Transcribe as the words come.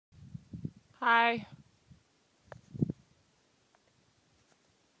Hi.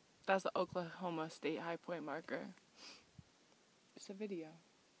 That's the Oklahoma State High Point marker. It's a video.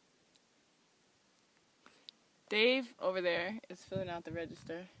 Dave over there is filling out the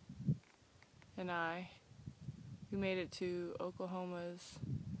register. And we made it to Oklahoma's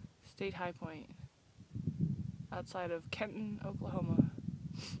State High Point outside of Kenton, Oklahoma.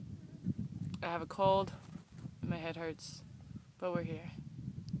 I have a cold and my head hurts, but we're here.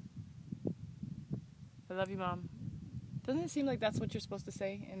 I love you, Mom. Doesn't it seem like that's what you're supposed to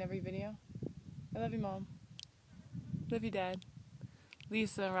say in every video? I love you, Mom. Love you, Dad.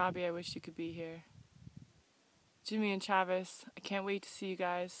 Lisa and Robbie, I wish you could be here. Jimmy and Travis, I can't wait to see you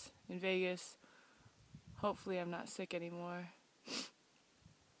guys in Vegas. Hopefully I'm not sick anymore.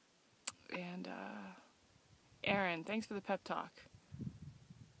 And Aaron, thanks for the pep talk.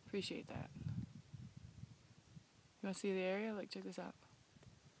 Appreciate that. You want to see the area? Like, check this out.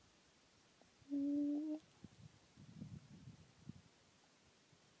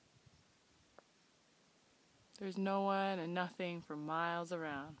 There's no one and nothing for miles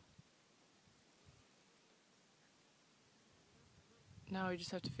around. Now we just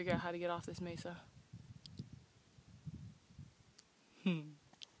have to figure out how to get off this mesa. Oh,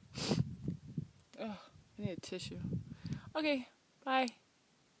 I need a tissue. Okay, bye.